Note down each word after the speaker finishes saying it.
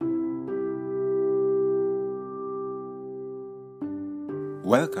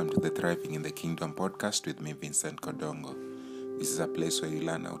Welcome to the Thriving in the Kingdom podcast with me, Vincent Kodongo. This is a place where you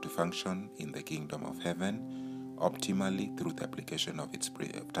learn how to function in the kingdom of heaven optimally through the application of its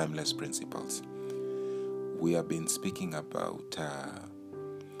timeless principles. We have been speaking about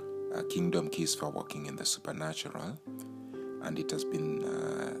kingdom keys for walking in the supernatural, and it has been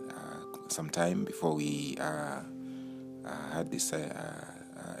some time before we had this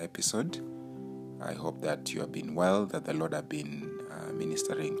episode. I hope that you have been well, that the Lord have been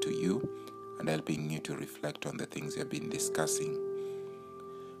ministering to you and helping you to reflect on the things we have been discussing.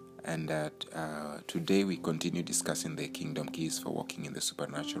 And that today we continue discussing the kingdom keys for walking in the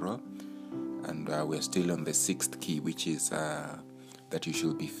supernatural. And we're still on the sixth key, which is that you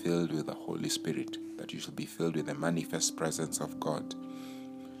should be filled with the Holy Spirit, that you should be filled with the manifest presence of God.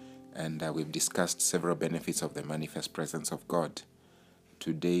 And we've discussed several benefits of the manifest presence of God.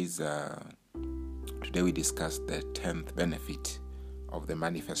 Today we discussed the 10th benefit of the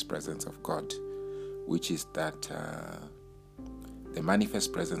manifest presence of God, which is that the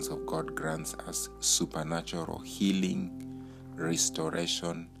manifest presence of God grants us supernatural healing,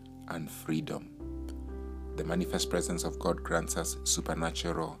 restoration, and freedom. The manifest presence of God grants us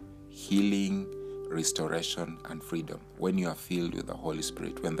supernatural healing, restoration, and freedom. When you are filled with the Holy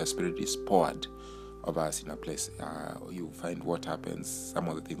Spirit, when the Spirit is poured over us in a place, you find what happens. Some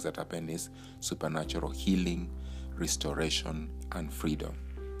of the things that happen is supernatural healing, restoration, and freedom.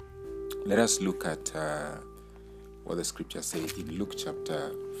 Let us look at what the scripture says in Luke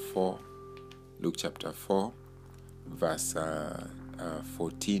chapter 4, verse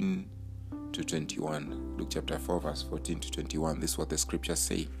 14 to 21. Luke chapter 4, verse 14 to 21. This is what the scripture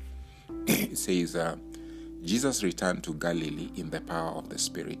says. It says, Jesus returned to Galilee in the power of the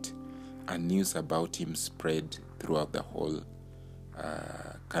Spirit, and news about him spread throughout the whole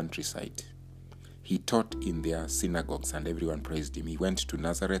countryside. He taught in their synagogues, and everyone praised him. He went to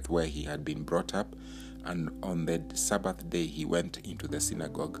Nazareth, where he had been brought up, and on the Sabbath day he went into the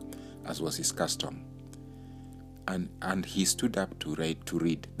synagogue, as was his custom. And he stood up to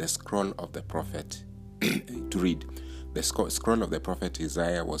read the scroll of the prophet. The scroll of the prophet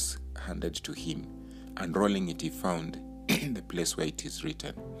Isaiah was handed to him, and rolling it, he found the place where it is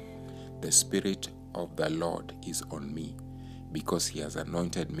written, "The Spirit of the Lord is on me, because he has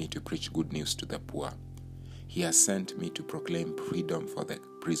anointed me to preach good news to the poor. He has sent me to proclaim freedom for the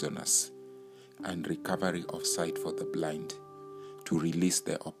prisoners and recovery of sight for the blind, to release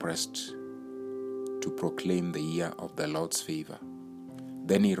the oppressed, to proclaim the year of the Lord's favor."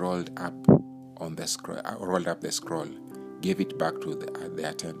 Then he rolled up the scroll, gave it back to the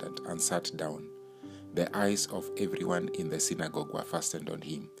attendant, and sat down. The eyes of everyone in the synagogue were fastened on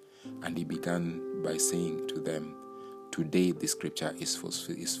him, and he began by saying to them, "Today this scripture is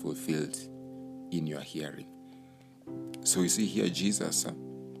fulfilled in your hearing." So you see here Jesus,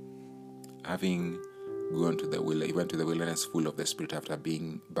 having gone to the wilderness, he went to the wilderness full of the Spirit after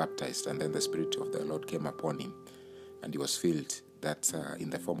being baptized, and then the Spirit of the Lord came upon him, and he was filled. That's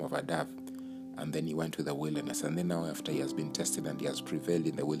in the form of a dove. And then he went to the wilderness, and then now after he has been tested and he has prevailed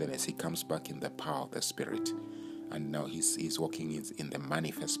in the wilderness, he comes back in the power of the Spirit, and now he's walking in the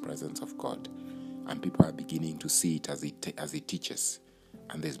manifest presence of God. And people are beginning to see it as he teaches,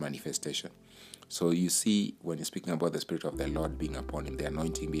 and there's manifestation. So you see, when he's speaking about the Spirit of the Lord being upon him, the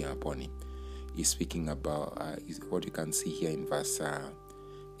anointing being upon him, he's speaking about what you can see here in verse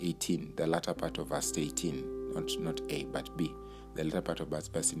 18, the latter part of verse 18, not A, but B. The latter part of verse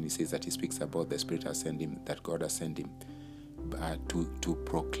 18, he says that he speaks about the Spirit has sent him, that God has sent him to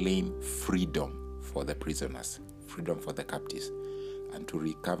proclaim freedom for the prisoners, freedom for the captives, and to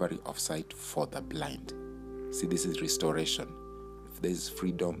recovery of sight for the blind. See, this is restoration. If there is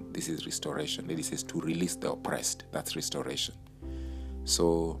freedom, this is restoration. Then it says to release the oppressed. That's restoration.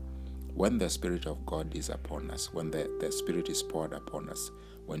 So when the Spirit of God is upon us, when the Spirit is poured upon us,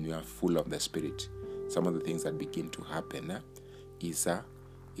 when we are full of the Spirit, some of the things that begin to happen is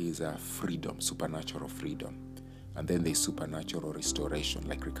a freedom, supernatural freedom. And then there's supernatural restoration,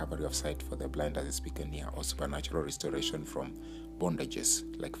 like recovery of sight for the blind, as it's speaking here, or supernatural restoration from bondages,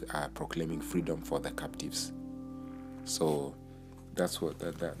 like proclaiming freedom for the captives. So that's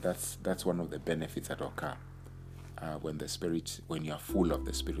one of the benefits that occur when you are full of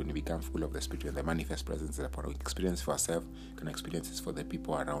the Spirit, when you become full of the Spirit, when the manifest presence is upon us. We experience for ourselves, can experience this for the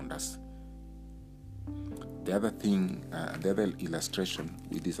people around us. The other illustration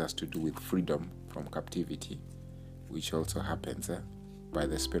with this has to do with freedom from captivity, which also happens by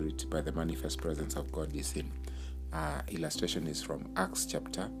the Spirit, by the manifest presence of God is in. Illustration is from Acts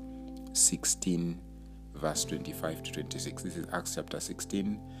chapter 16, verse 25 to 26. This is Acts chapter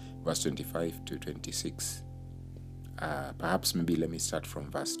 16, verse 25 to 26. Perhaps maybe let me start from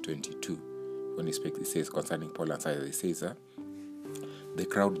verse 22. When he speaks, he says concerning Paul and Silas, he says, the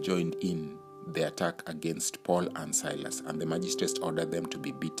crowd joined in the attack against Paul and Silas, and the magistrates ordered them to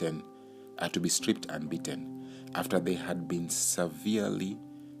be stripped and beaten. After they had been severely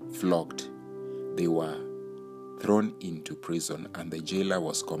flogged, they were thrown into prison, and the jailer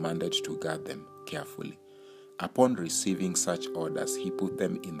was commanded to guard them carefully. Upon receiving such orders, he put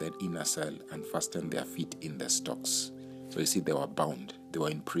them in the inner cell and fastened their feet in the stocks. So you see, they were bound. They were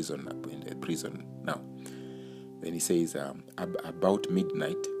in prison now. Then he says, about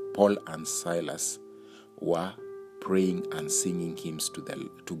midnight, Paul and Silas were praying and singing hymns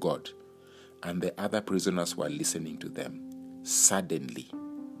to God, and the other prisoners were listening to them. Suddenly,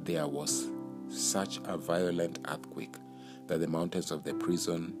 there was such a violent earthquake that the mountains of the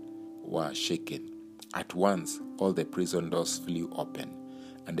prison were shaken. At once, all the prison doors flew open,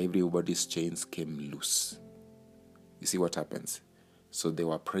 and everybody's chains came loose. You see what happens? So they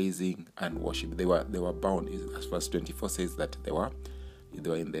were praising and worship. They were bound. As verse 24 says that they were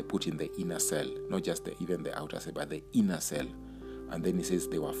put in the inner cell, not just even the outer cell, but the inner cell. And then he says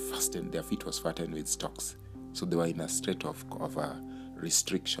they were fastened. Their feet was fastened with stocks. So they were in a state of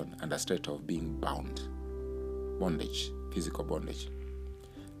restriction and a state of being bound, bondage, physical bondage.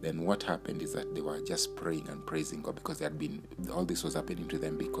 Then what happened is that they were just praying and praising God, because all this was happening to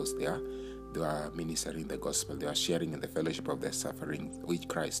them because they were ministering the gospel. They were sharing in the fellowship of their suffering with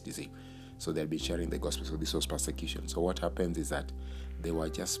Christ, you see. So they'd been sharing the gospel. So this was persecution. So what happens is that they were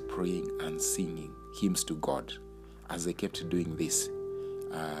just praying and singing hymns to God. As they kept doing this,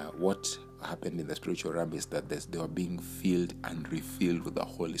 what happened in the spiritual realm is that they were being filled and refilled with the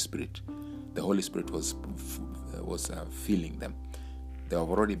Holy Spirit. The Holy Spirit was filling them. They were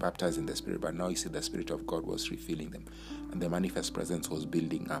already baptized in the Spirit, but now you see the Spirit of God was refilling them, and the manifest presence was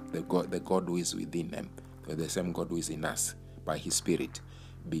building up. The God who is within them, the same God who is in us by His Spirit,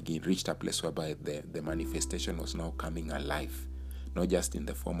 reached a place whereby the manifestation was now coming alive, not just in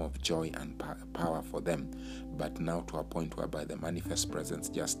the form of joy and power for them, but now to a point whereby the manifest presence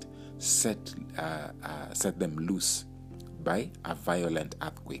just set them loose by a violent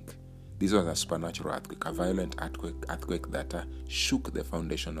earthquake. This was a supernatural earthquake, a violent earthquake that shook the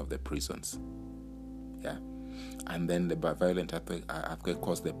foundation of the prisons. Yeah, and then the violent earthquake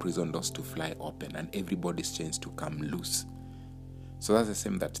caused the prison doors to fly open and everybody's chains to come loose. So that's the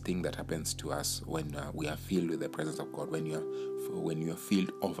same thing that happens to us when we are filled with the presence of God. When you are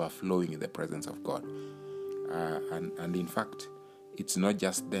filled overflowing in the presence of God, and in fact, it's not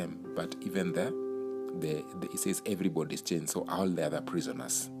just them, but even it says everybody's chained. So all the other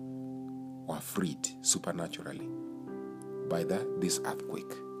prisoners were freed supernaturally by this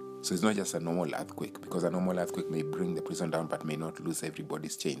earthquake. So it's not just a normal earthquake, because a normal earthquake may bring the prison down but may not lose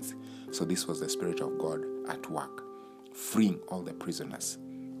everybody's chains. So this was the Spirit of God at work, freeing all the prisoners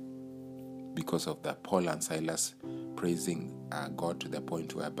because of the Paul and Silas praising God to the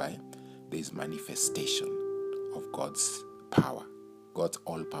point whereby there is manifestation of God's power, God's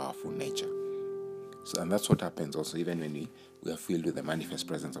all-powerful nature. So, and that's what happens also even when we are filled with the manifest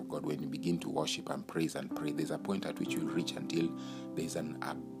presence of God. When you begin to worship and praise and pray, there's a point at which you'll reach until there's a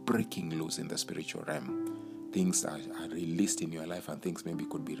breaking loose in the spiritual realm. Things are released in your life, and things maybe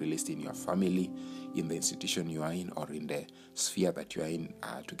could be released in your family, in the institution you are in, or in the sphere that you are in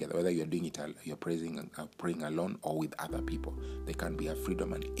together. Whether you're doing it, you're praying alone or with other people, there can be a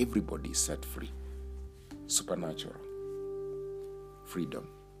freedom, and everybody is set free. Supernatural freedom.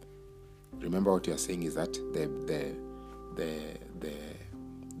 Remember, what you are saying is that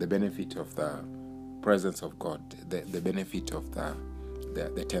the benefit of the presence of God, the benefit of the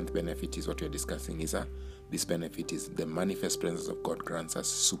 10th benefit is what we are discussing. This benefit is the manifest presence of God grants us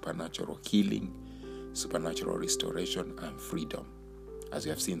supernatural healing, supernatural restoration, and freedom. As we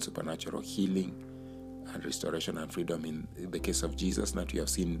have seen supernatural healing and restoration and freedom in the case of Jesus, now we have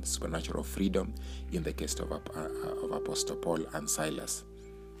seen supernatural freedom in the case of Apostle Paul and Silas.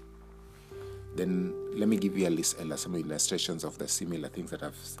 Then let me give you some illustrations of the similar things that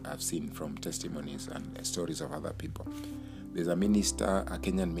I've seen from testimonies and stories of other people. There's a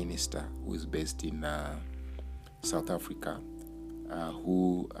Kenyan minister who is based in South Africa,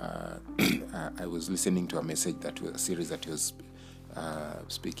 who I was listening to a series that he was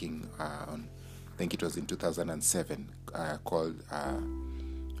speaking on. I think it was in 2007, called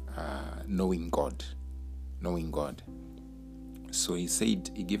Knowing God. So he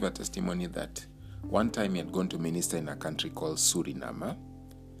gave a testimony that one time he had gone to minister in a country called Suriname.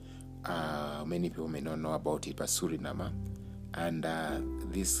 Many people may not know about it, but Suriname. And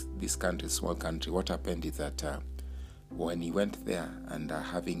this country, small country, what happened is that when he went there and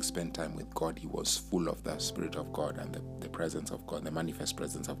having spent time with God, he was full of the Spirit of God and the presence of God, the manifest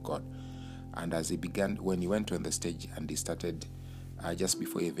presence of God. And as he began, when he went on the stage and he started, just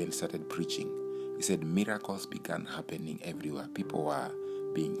before he even started preaching, he said miracles began happening everywhere. People were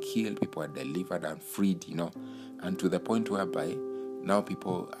being healed, people were delivered and freed, and to the point whereby now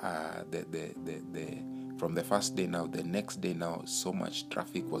people, from the first day now, the next day now, so much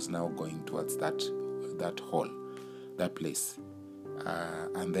traffic was now going towards that hall, that place.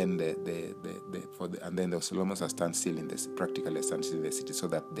 And then there was almost a standstill practically a standstill in the city, so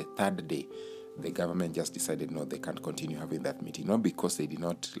that the third day, the government just decided no, they can't continue having that meeting, not because they did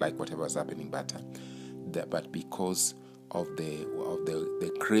not like whatever was happening, but because of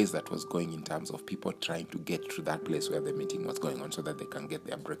the craze that was going in terms of people trying to get to that place where the meeting was going on, so that they can get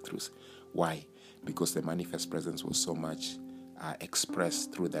their breakthroughs. Why? Because the manifest presence was so much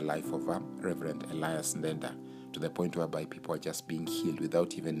expressed through the life of Reverend Elias Ndenda, to the point whereby people are just being healed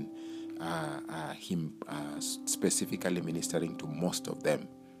without even him specifically ministering to most of them.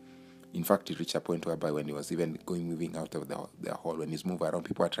 In fact, it reached a point whereby when he was even moving out of the hall, when he's moving around,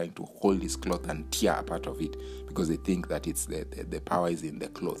 people are trying to hold his cloth and tear a part of it, because they think that it's the power is in the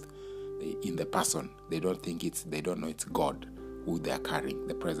cloth, in the person. They don't know it's God who they are carrying,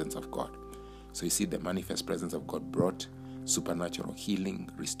 the presence of God. So you see, the manifest presence of God brought supernatural healing,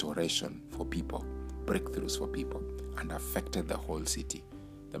 restoration for people, breakthroughs for people, and affected the whole city.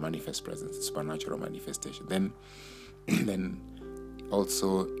 The manifest presence, supernatural manifestation. Then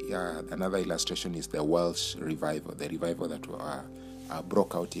also, another illustration is the Welsh revival, the revival that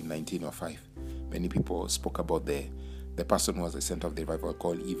broke out in 1905. Many people spoke about the person who was the center of the revival,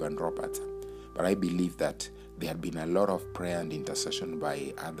 called Evan Roberts. But I believe that there had been a lot of prayer and intercession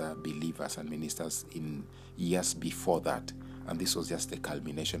by other believers and ministers in years before that. And this was just the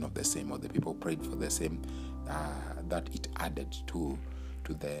culmination of the same, or the people prayed for the same, that it added to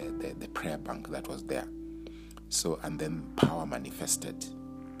the prayer bank that was there. So, and then power manifested,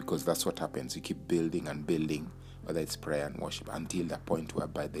 because that's what happens. You keep building and building, whether it's prayer and worship, until the point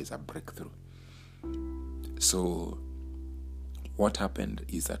whereby there's a breakthrough. So what happened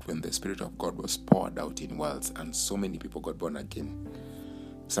is that when the Spirit of God was poured out in Wales and so many people got born again,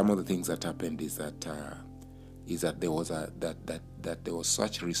 some of the things that happened is that there was that there was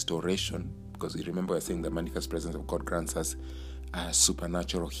such restoration, because you remember I was saying the manifest presence of God grants us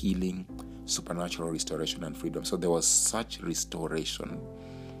supernatural healing, supernatural restoration and freedom. So there was such restoration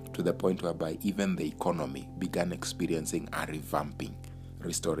to the point whereby even the economy began experiencing a revamping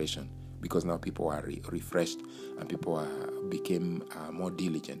restoration, because now people are refreshed and people became more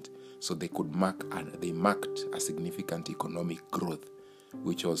diligent. So they could marked a significant economic growth,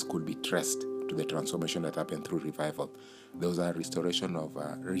 which could be traced to the transformation that happened through revival. There was a restoration of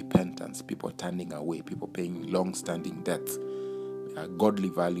repentance, people turning away, people paying long-standing debts, godly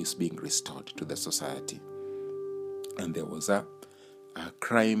values being restored to the society. And there was a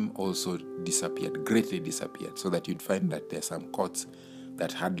crime also greatly disappeared, so that you'd find that there's some courts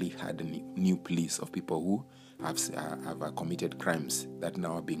that hardly had any new pleas of people who have committed crimes that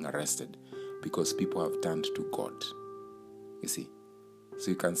now are being arrested, because people have turned to God. You see?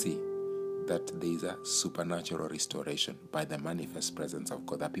 So you can see that there is a supernatural restoration by the manifest presence of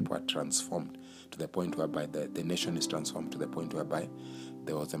God, that people are transformed to the point whereby the nation is transformed to the point whereby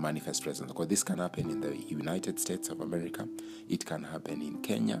there was a manifest presence of God. This can happen in the United States of America. It can happen in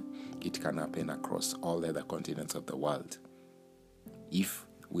Kenya. It can happen across all the other continents of the world, if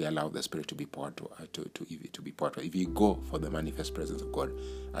we allow the Spirit to be poured to be poured. If you go for the manifest presence of God,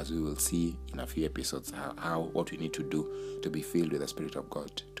 as we will see in a few episodes, what we need to do to be filled with the Spirit of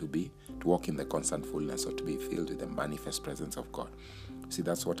God, to walk in the constant fullness, or to be filled with the manifest presence of God. See,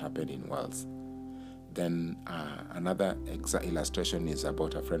 that's what happened in Wales. Then another illustration is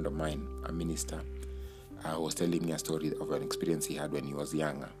about a friend of mine, a minister, was telling me a story of an experience he had when he was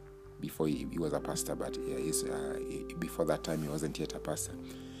younger, before he was a pastor, but before that time he wasn't yet a pastor.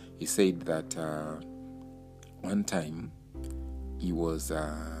 He said that one time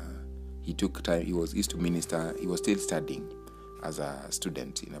he took time, he used to minister, he was still studying as a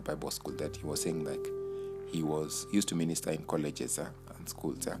student in a Bible school, that he was saying like he used to minister in colleges and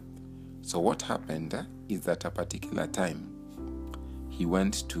schools. So what happened is that a particular time he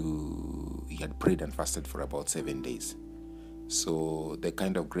had prayed and fasted for about 7 days. So the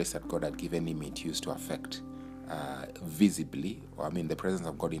kind of grace that God had given him, it used to affect visibly. The presence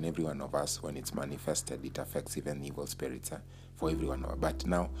of God in every one of us, when it's manifested, it affects even evil spirits for everyone. But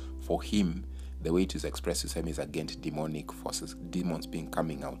now, for him, the way it is expressed to him is against demonic forces, demons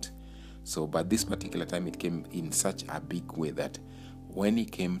coming out. So, but this particular time, it came in such a big way that when he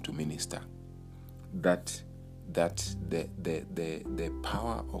came to minister, that that the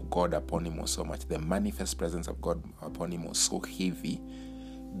power of God upon him was so much, the manifest presence of God upon him was so heavy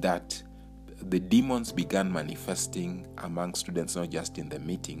that the demons began manifesting among students, not just in the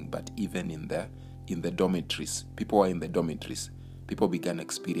meeting, but even in the dormitories. People were in the dormitories. People began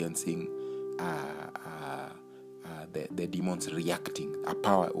experiencing the demons reacting,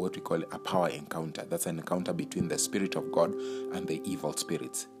 what we call a power encounter. That's an encounter between the Spirit of God and the evil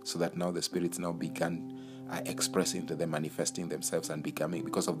spirits. So that now the spirits now began expressing to them, manifesting themselves and becoming,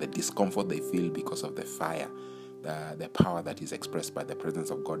 because of the discomfort they feel, because of the fire, the power that is expressed by the presence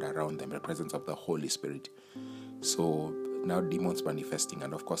of God around them, the presence of the Holy Spirit. So now demons manifesting,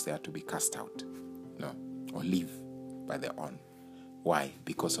 and of course they had to be cast out, or leave by their own. Why?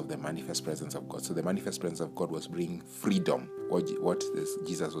 Because of the manifest presence of God. So the manifest presence of God was bringing freedom. What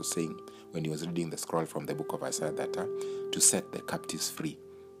Jesus was saying when he was reading the scroll from the book of Isaiah, that to set the captives free,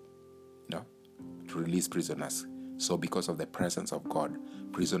 to release prisoners. So because of the presence of God,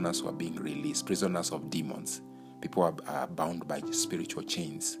 prisoners were being released, prisoners of demons. People are bound by spiritual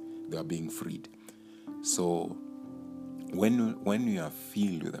chains. They are being freed. So when you are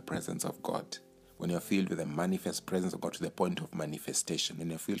filled with the presence of God, when you're filled with the manifest presence of God to the point of manifestation, when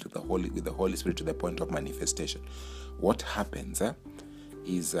you're filled with the Holy Spirit to the point of manifestation, what happens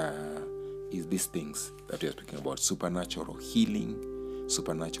is these things that we're speaking about: supernatural healing,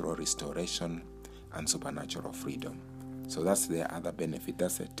 supernatural restoration, and supernatural freedom. So that's the other benefit.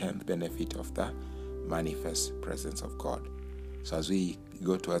 That's the 10th benefit of the manifest presence of God. So as we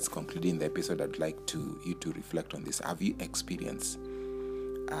go towards concluding the episode, I'd like you to reflect on this. Have you experienced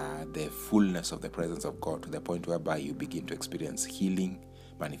the fullness of the presence of God to the point whereby you begin to experience healing,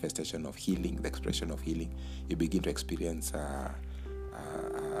 manifestation of healing, the expression of healing? You begin to experience a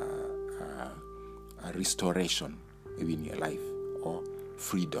restoration maybe in your life, or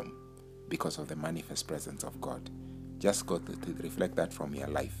freedom because of the manifest presence of God. Just go to reflect that from your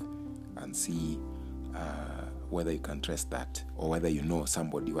life and see whether you can trust that, or whether you know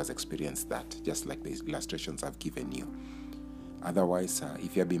somebody who has experienced that, just like the illustrations I've given you. Otherwise,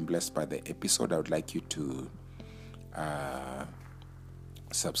 if you have been blessed by the episode, I would like you to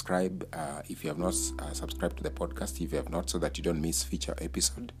subscribe if you have not subscribed to the podcast, if you have not, so that you don't miss future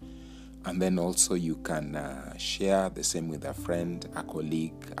episode. And then also you can share the same with a friend, a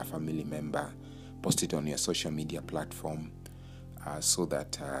colleague, a family member. Post it on your social media platform so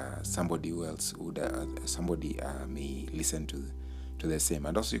that somebody else may listen to the same.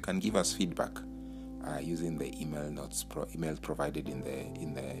 And also you can give us feedback using the emails provided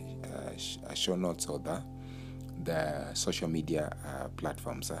in the show notes, or the social media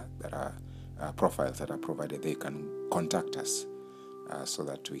platforms that are profiles that are provided. They can contact us so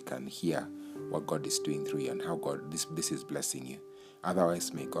that we can hear what God is doing through you and how this is blessing you.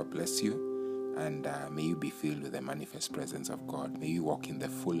 Otherwise, may God bless you, and may you be filled with the manifest presence of God. May you walk in the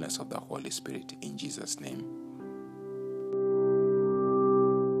fullness of the Holy Spirit, in Jesus' name.